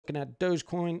looking at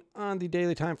Dogecoin on the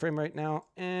daily time frame right now,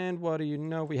 and what do you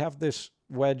know? We have this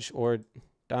wedge or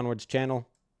downwards channel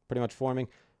pretty much forming.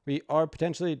 We are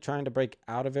potentially trying to break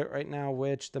out of it right now,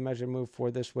 which the measure move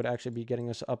for this would actually be getting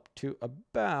us up to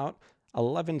about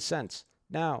 11 cents.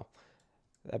 Now,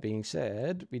 that being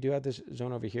said, we do have this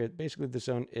zone over here. Basically, the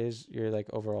zone is your like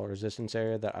overall resistance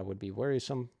area that I would be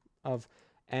worrisome of.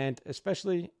 And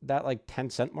especially that like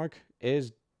 10-cent mark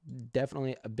is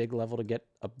definitely a big level to get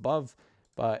above.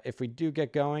 But if we do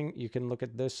get going, you can look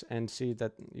at this and see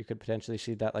that you could potentially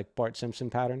see that like Bart Simpson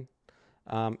pattern.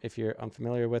 If you're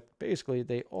unfamiliar with, basically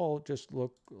they all just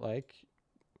look like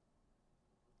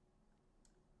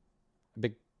a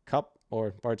big cup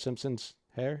or Bart Simpson's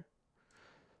hair,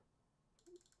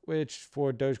 which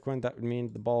for Dogecoin, that would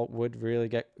mean the ball would really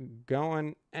get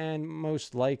going, and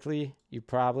most likely you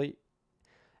probably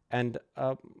end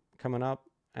up coming up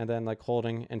and then like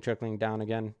holding and trickling down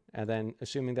again. And then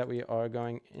assuming that we are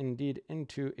going indeed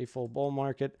into a full bull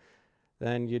market,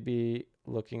 then you'd be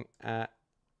looking at,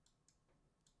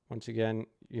 once again,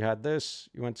 you had this,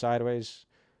 you went sideways,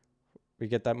 we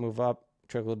get that move up,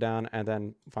 trickle down, and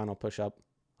then final push up.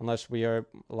 Unless we are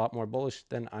a lot more bullish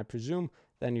than I presume,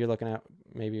 then you're looking at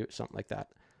maybe something like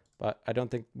that. But I don't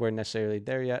think we're necessarily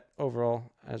there yet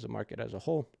overall as a market as a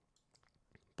whole.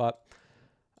 But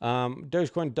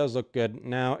Dogecoin does look good.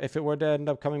 Now, if it were to end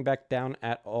up coming back down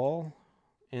at all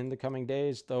in the coming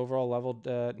days, the overall level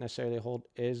to necessarily hold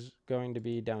is going to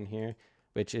be down here,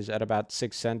 which is at about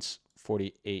 6 cents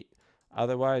 48.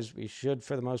 Otherwise, we should,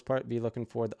 for the most part, be looking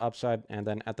for the upside, and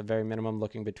then at the very minimum,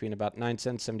 looking between about 9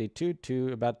 cents 72 to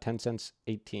about 10 cents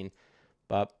 18.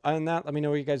 But other than that, let me know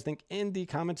what you guys think in the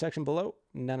comment section below.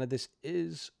 None of this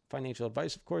is financial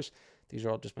advice, of course. These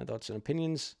are all just my thoughts and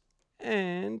opinions.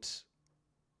 And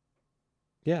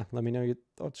yeah, let me know your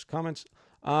thoughts, comments.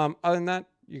 Other than that,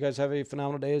 you guys have a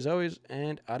phenomenal day as always,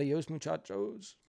 and adios, muchachos.